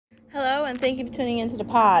Hello, and thank you for tuning into the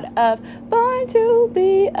pod of Born to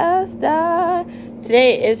Be a Star.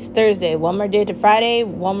 Today is Thursday. One more day to Friday,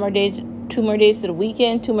 one more day, 2 more days to the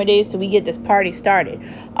weekend, 2 more days till we get this party started.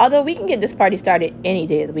 Although we can get this party started any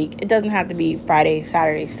day of the week. It doesn't have to be Friday,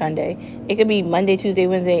 Saturday, Sunday. It could be Monday, Tuesday,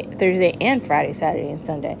 Wednesday, Thursday, and Friday, Saturday, and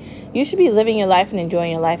Sunday. You should be living your life and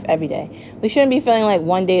enjoying your life every day. We shouldn't be feeling like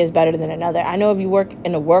one day is better than another. I know if you work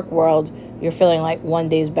in the work world, you're feeling like one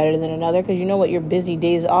day is better than another because you know what your busy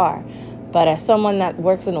days are. But as someone that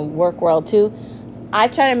works in the work world too, I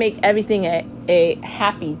try to make everything a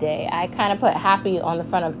happy day. I kind of put happy on the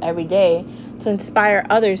front of every day to inspire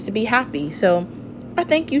others to be happy. So I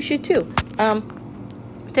think you should too.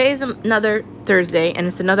 Today is another Thursday, and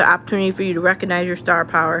it's another opportunity for you to recognize your star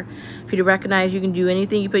power, for you to recognize you can do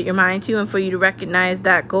anything you put your mind to, and for you to recognize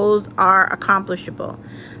that goals are accomplishable,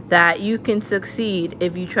 that you can succeed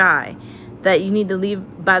if you try, that you need to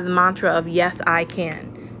live by the mantra of yes, I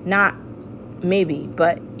can. Not maybe,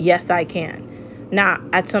 but yes, I can. Not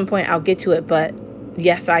at some point I'll get to it, but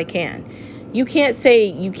yes, I can. You can't say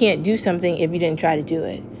you can't do something if you didn't try to do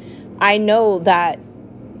it. I know that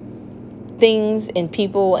things and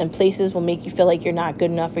people and places will make you feel like you're not good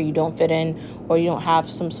enough or you don't fit in or you don't have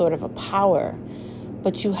some sort of a power.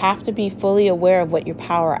 But you have to be fully aware of what your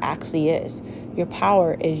power actually is. Your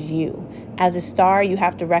power is you. As a star, you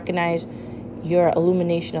have to recognize your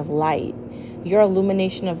illumination of light. Your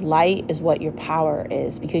illumination of light is what your power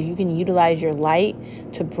is, because you can utilize your light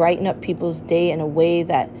to brighten up people's day in a way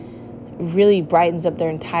that really brightens up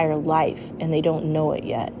their entire life, and they don't know it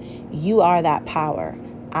yet. You are that power.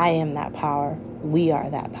 I am that power. We are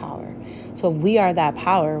that power. So if we are that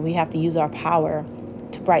power, we have to use our power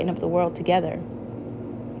to brighten up the world together,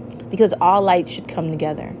 because all light should come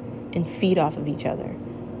together and feed off of each other.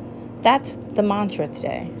 That's the mantra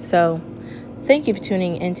today. So thank you for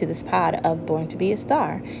tuning into this pod of Born to Be a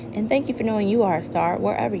Star. And thank you for knowing you are a star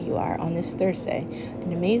wherever you are on this Thursday.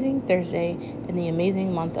 An amazing Thursday in the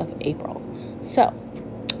amazing month of April. So,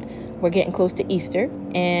 we're getting close to Easter.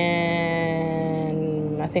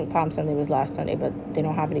 And I think Palm Sunday was last Sunday, but they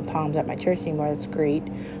don't have any palms at my church anymore. That's great.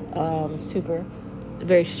 Super.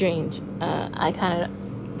 Very strange.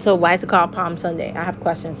 So why is it called Palm Sunday? I have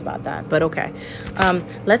questions about that, but okay.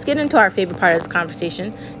 Let's get into our favorite part of this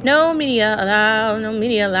conversation. No media allowed, no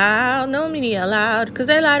media allowed, no media allowed, because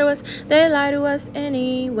they lie to us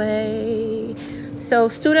anyway. So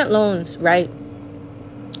student loans, right?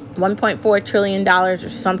 $1.4 trillion or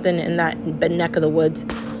something in that neck of the woods.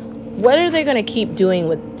 What are they going to keep doing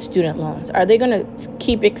with student loans? Are they going to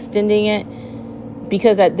keep extending it?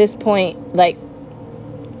 Because at this point, like,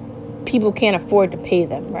 people can't afford to pay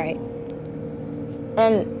them, right?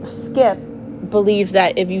 And Skip believes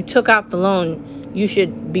that if you took out the loan, you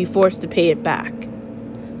should be forced to pay it back.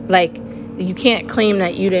 Like, you can't claim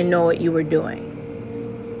that you didn't know what you were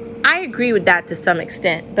doing. I agree with that to some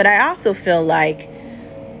extent, but I also feel like,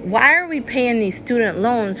 why are we paying these student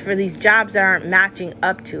loans for these jobs that aren't matching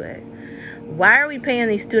up to it? Why are we paying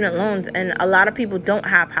these student loans? And a lot of people don't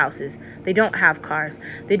have houses. They don't have cars.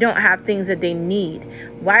 They don't have things that they need.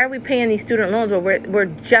 Why are we paying these student loans where we're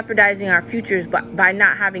jeopardizing our futures by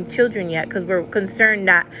not having children yet? Because we're concerned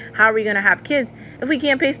that how are we going to have kids if we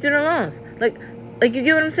can't pay student loans? Like you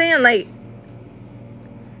get what I'm saying? Like,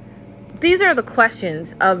 these are the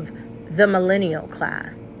questions of the millennial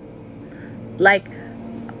class. Like,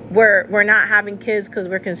 we're not having kids because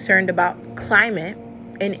we're concerned about climate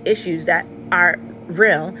and issues that are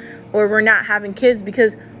real, or we're not having kids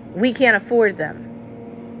because we can't afford them.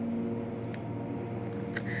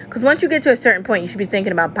 Because once you get to a certain point, you should be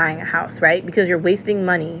thinking about buying a house, right? Because you're wasting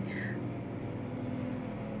money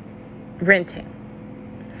renting.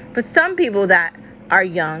 But some people that are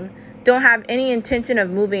young don't have any intention of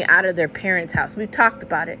moving out of their parents' house. We've talked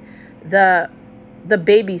about it. The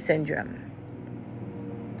baby syndrome.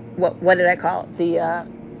 What did I call it? The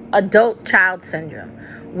adult child syndrome,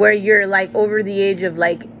 where you're like over the age of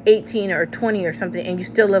like 18 or 20 or something, and you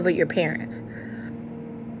still live with your parents.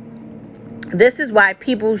 This is why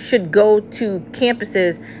people should go to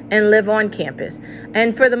campuses and live on campus.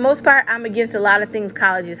 And for the most part, I'm against a lot of things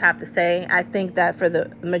colleges have to say. I think that for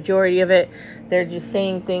the majority of it, they're just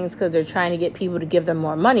saying things because they're trying to get people to give them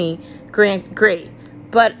more money. Great.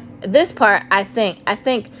 But this part, I think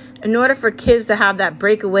in order for kids to have that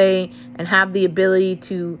breakaway and have the ability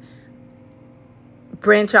to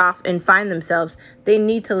branch off and find themselves, they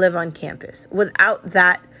need to live on campus. Without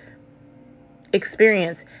that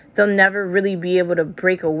experience, they'll never really be able to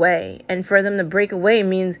break away. And for them to break away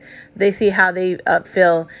means they see how they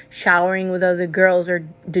feel showering with other girls, or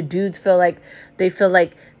the dudes feel like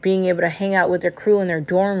being able to hang out with their crew in their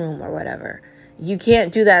dorm room or whatever. You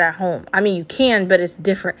can't do that at home. I mean, you can, but it's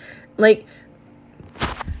different. Like,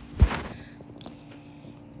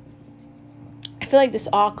 I feel like this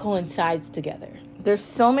all coincides together. There's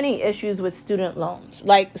so many issues with student loans.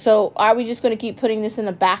 Like, so are we just going to keep putting this in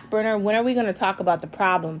the back burner? When are we going to talk about the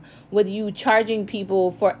problem with you charging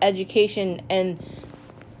people for education and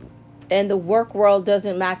the work world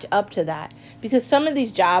doesn't match up to that? Because some of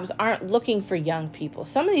these jobs aren't looking for young people.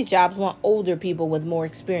 Some of these jobs want older people with more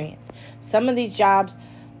experience. Some of these jobs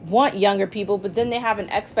want younger people, but then they have an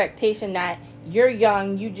expectation that you're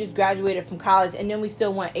young, you just graduated from college, and then we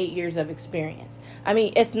still want 8 years of experience. I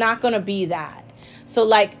mean, it's not going to be that. So,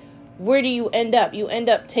 like, where do you end up? You end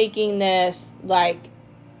up taking this, like,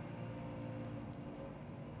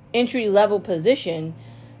 entry level position,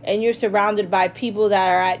 and you're surrounded by people that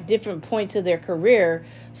are at different points of their career.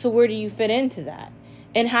 So where do you fit into that?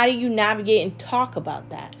 And how do you navigate and talk about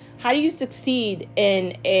that? How do you succeed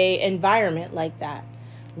in a environment like that,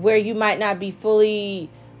 where you might not be fully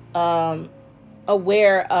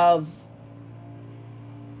aware of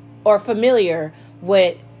or familiar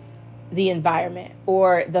with the environment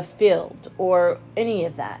or the field or any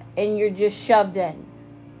of that, and you're just shoved in?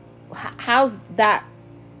 How's that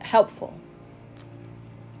helpful?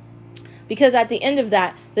 Because at the end of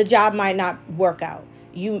that, the job might not work out.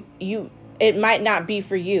 It might not be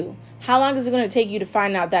for you. How long is it going to take you to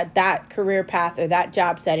find out that that career path or that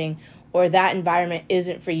job setting or that environment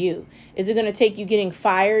isn't for you? Is it going to take you getting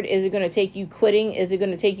fired? Is it going to take you quitting? Is it going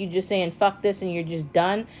to take you just saying fuck this and you're just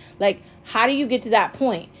done? Like, how do you get to that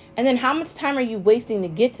point? And then how much time are you wasting to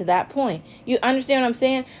get to that point? You understand what I'm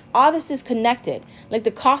saying? All this is connected. Like,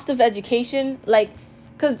 the cost of education, like,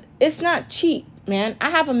 because it's not cheap, man. I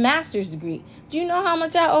have a master's degree. Do you know how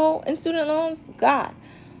much I owe in student loans? God.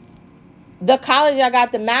 The college I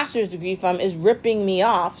got the master's degree from is ripping me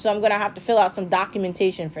off, so I'm going to have to fill out some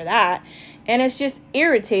documentation for that. And it's just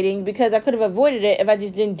irritating because I could have avoided it if I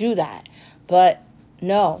just didn't do that. But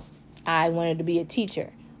no, I wanted to be a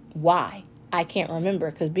teacher. Why? I can't remember,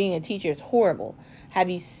 because being a teacher is horrible. Have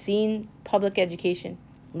you seen public education?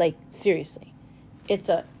 Like, seriously. It's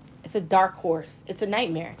a dark horse. It's a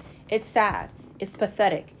nightmare. It's sad. It's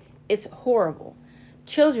pathetic. It's horrible.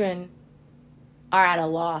 Children are at a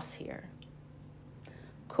loss here.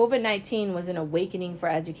 COVID-19 was an awakening for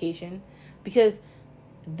education because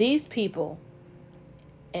these people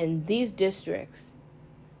in these districts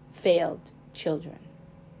failed children.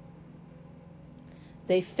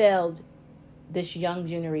 They failed this young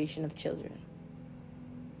generation of children.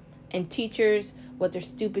 And teachers, with their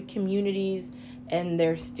stupid communities and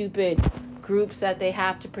their stupid groups that they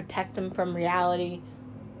have to protect them from reality,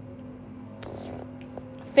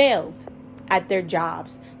 failed at their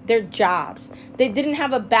jobs. They didn't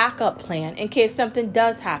have a backup plan in case something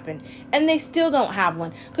does happen, and they still don't have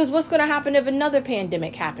one. Because what's going to happen if another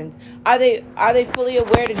pandemic happens? Are they fully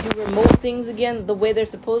aware to do remote things again the way they're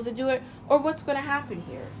supposed to do it, or what's going to happen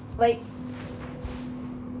here? Like,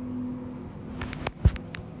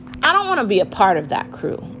 I don't want to be a part of that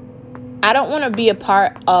crew. I don't want to be a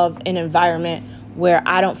part of an environment where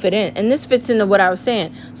I don't fit in. And this fits into what I was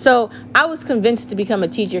saying. So I was convinced to become a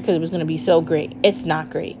teacher because it was going to be so great. It's not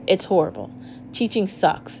great. It's horrible. Teaching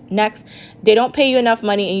sucks. Next, they don't pay you enough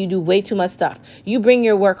money and you do way too much stuff. You bring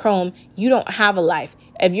your work home. You don't have a life.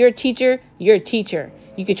 If you're a teacher, you're a teacher.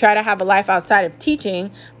 You could try to have a life outside of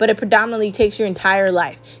teaching, but it predominantly takes your entire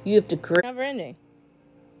life. You have to never ending.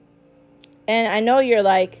 And I know you're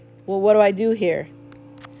like, well, what do I do here?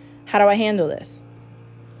 How do I handle this?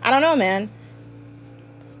 I don't know, man.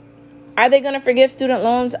 Are they going to forgive student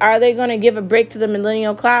loans? Are they going to give a break to the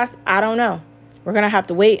millennial class? I don't know. We're going to have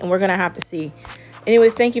to wait, and we're going to have to see.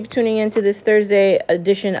 Anyways, thank you for tuning in to this Thursday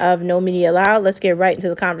edition of No Media Allowed. Let's get right into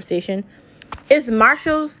the conversation. Is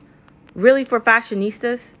Marshalls really for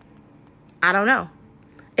fashionistas? I don't know.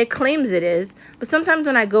 It claims it is, but sometimes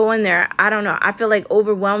when I go in there, I don't know. I feel like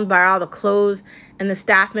overwhelmed by all the clothes, and the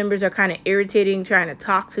staff members are kind of irritating, trying to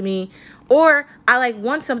talk to me, or I like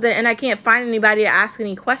want something and I can't find anybody to ask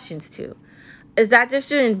any questions to. Is that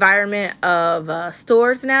just an environment of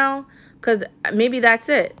stores now? Because maybe that's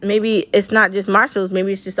it. Maybe it's not just Marshalls.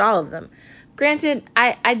 Maybe it's just all of them. Granted,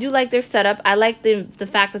 I do like their setup. I like the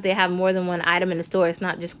fact that they have more than one item in the store. It's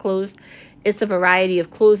not just clothes. It's a variety of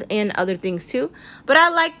clothes and other things too. But I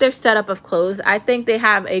like their setup of clothes. I think they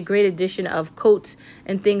have a great addition of coats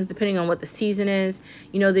and things depending on what the season is.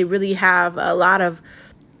 You know, they really have a lot of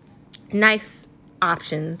nice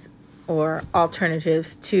options or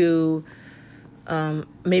alternatives to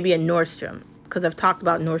maybe a Nordstrom, because I've talked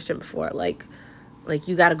about Nordstrom before. Like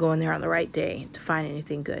you got to go in there on the right day to find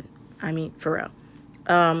anything good. I mean, for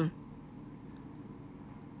real.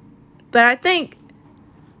 But I think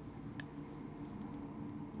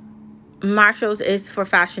Marshalls is for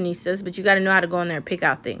fashionistas, but you got to know how to go in there and pick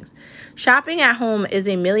out things. Shopping at home is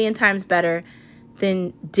a million times better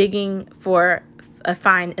than digging for a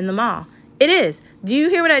find in the mall. It is. Do you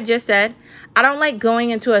hear what I just said? I don't like going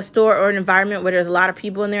into a store or an environment where there's a lot of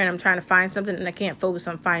people in there and I'm trying to find something and I can't focus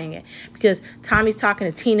on finding it because Tommy's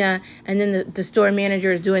talking to Tina and then the store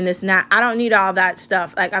manager is doing this and that. I don't need all that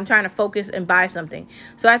stuff. Like, I'm trying to focus and buy something.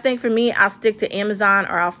 So I think for me, I'll stick to Amazon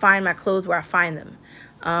or I'll find my clothes where I find them.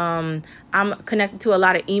 I'm connected to a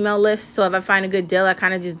lot of email lists, so if I find a good deal, I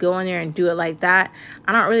kind of just go in there and do it like that.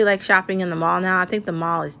 I don't really like shopping in the mall now. I think the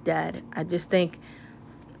mall is dead. I just think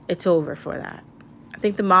it's over for that. I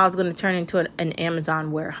think the mall is going to turn into an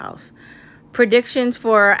Amazon warehouse. Predictions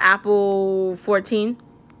for Apple 14.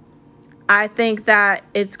 I think that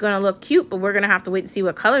it's going to look cute, but we're going to have to wait to see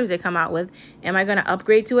what colors they come out with. Am I going to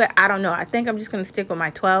upgrade to it? I don't know. I think I'm just going to stick with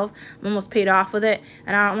my 12. I'm almost paid off with it,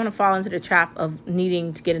 and I don't want to fall into the trap of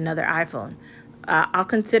needing to get another iPhone. I'll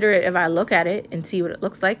consider it if I look at it and see what it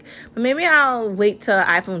looks like, but maybe I'll wait till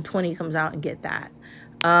iPhone 20 comes out and get that.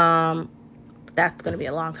 That's going to be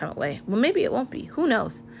a long time away. Well, maybe it won't be. Who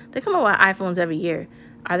knows? They come out with iPhones every year.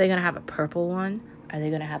 Are they going to have a purple one? Are they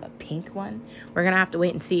going to have a pink one? We're going to have to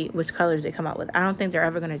wait and see which colors they come out with. I don't think they're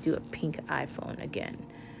ever going to do a pink iPhone again.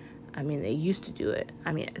 I mean, they used to do it.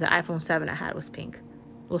 I mean, the iPhone 7 I had was pink.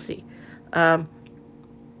 We'll see.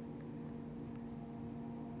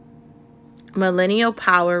 Millennial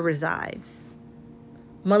power resides.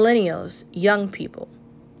 Millennials, young people,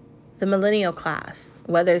 the millennial class,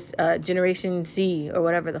 whether it's Generation Z or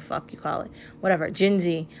whatever the fuck you call it, whatever, Gen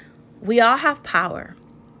Z, we all have power.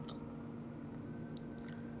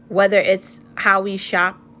 Whether it's how we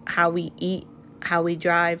shop, how we eat, how we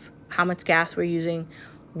drive, how much gas we're using,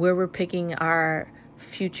 where we're picking our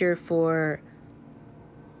future for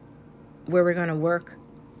where we're going to work,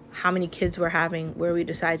 how many kids we're having, where we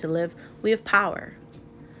decide to live, we have power.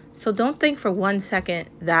 So don't think for 1 second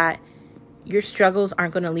that your struggles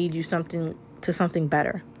aren't going to lead you to something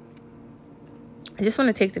better. I just want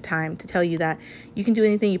to take the time to tell you that you can do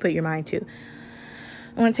anything you put your mind to.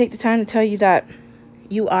 I want to take the time to tell you that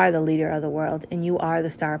you are the leader of the world and you are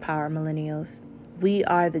the star power millennials. We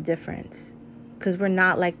are the difference because we're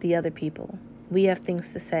not like the other people. We have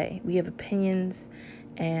things to say. We have opinions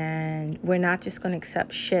and we're not just going to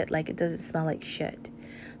accept shit like it doesn't smell like shit.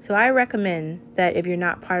 So I recommend that if you're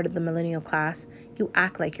not part of the millennial class, you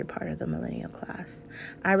act like you're part of the millennial class.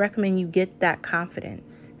 I recommend you get that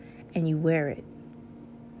confidence and you wear it.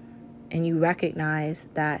 And you recognize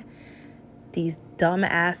that these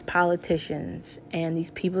dumb-ass politicians and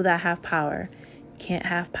these people that have power can't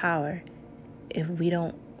have power if we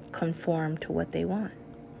don't conform to what they want.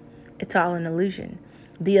 It's all an illusion.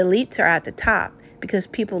 The elites are at the top because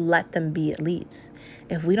people let them be elites.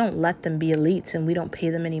 If we don't let them be elites and we don't pay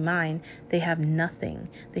them any mind, they have nothing.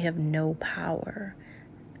 They have no power.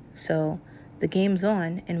 So the game's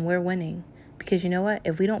on and we're winning. Because you know what?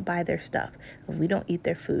 If we don't buy their stuff, if we don't eat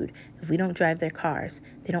their food, if we don't drive their cars,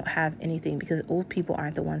 they don't have anything because old people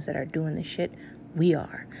aren't the ones that are doing the shit. We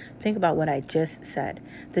are. Think about what I just said.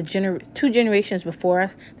 The two generations before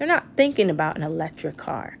us, they're not thinking about an electric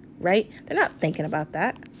car, right? They're not thinking about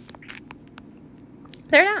that.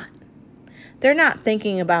 They're not. They're not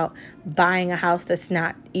thinking about buying a house that's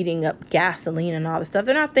not eating up gasoline and all this stuff.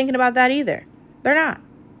 They're not thinking about that either. They're not.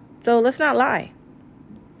 So let's not lie.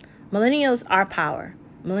 Millennials are power.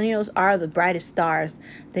 Millennials are the brightest stars.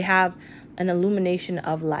 They have an illumination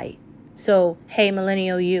of light. So, hey,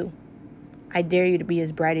 millennial you, I dare you to be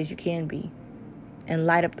as bright as you can be and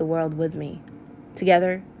light up the world with me.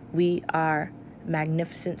 Together, we are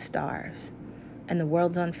magnificent stars, and the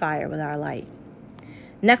world's on fire with our light.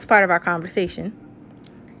 Next part of our conversation.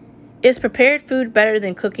 Is prepared food better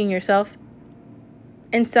than cooking yourself?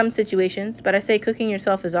 In some situations, but I say cooking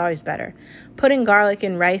yourself is always better. Putting garlic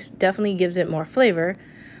in rice definitely gives it more flavor.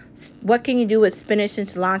 What can you do with spinach and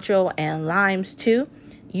cilantro and limes too?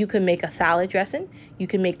 You can make a salad dressing. You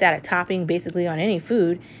can make that a topping basically on any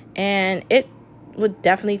food, and it would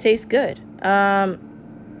definitely taste good.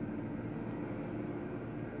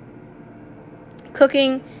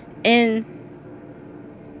 Cooking in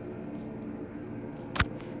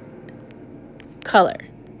color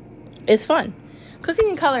is fun. Cooking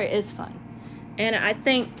in color is fun. And I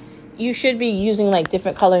think you should be using like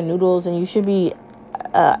different color noodles and you should be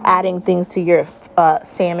adding things to your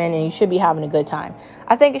salmon and you should be having a good time.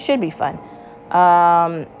 I think it should be fun.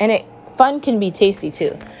 Fun can be tasty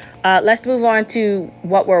too. Let's move on to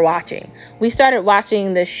what we're watching. We started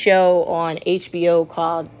watching this show on HBO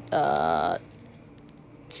called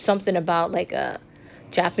something about like a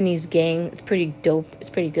Japanese Gang. It's pretty dope. It's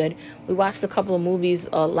pretty good. We watched a couple of movies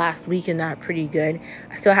last week and that are pretty good.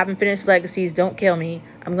 I still haven't finished Legacies. Don't kill me.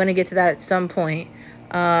 I'm gonna get to that at some point.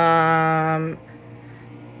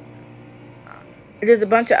 There's a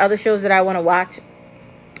bunch of other shows that I want to watch.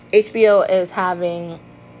 HBO is having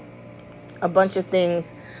a bunch of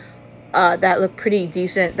things that look pretty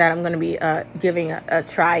decent that I'm gonna be giving a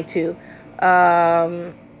try to.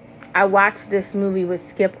 I watched this movie with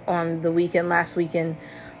Skip on the weekend last weekend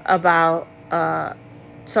about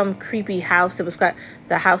some creepy house. It was called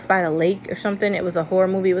The House by the Lake or something. It was a horror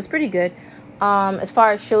movie. It was pretty good. As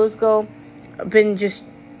far as shows go, I've been just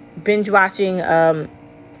binge watching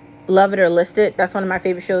Love It or List It. That's one of my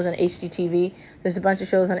favorite shows on HGTV. There's a bunch of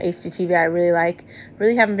shows on HGTV I really like.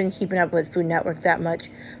 Really haven't been keeping up with Food Network that much.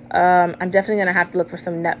 I'm definitely going to have to look for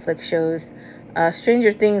some Netflix shows.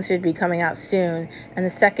 Stranger Things should be coming out soon. And the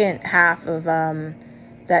second half of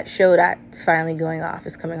that show that's finally going off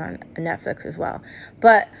is coming on Netflix as well.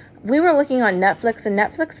 But we were looking on Netflix, and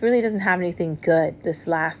Netflix really doesn't have anything good this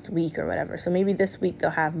last week or whatever. So maybe this week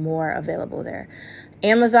they'll have more available there.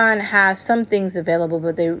 Amazon has some things available,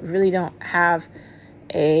 but they really don't have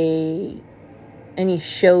any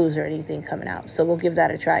shows or anything coming out. So we'll give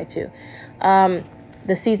that a try too.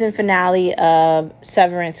 The season finale of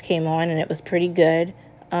Severance came on, and it was pretty good.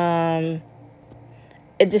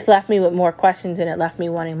 It just left me with more questions, and it left me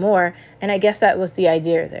wanting more. And I guess that was the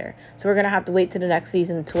idea there. So we're going to have to wait to the next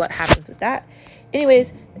season to what happens with that.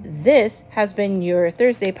 Anyways, this has been your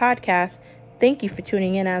Thursday podcast. Thank you for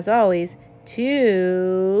tuning in, as always,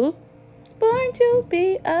 to Born to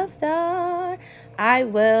Be a Star. I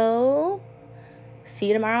will see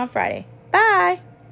you tomorrow on Friday. Bye.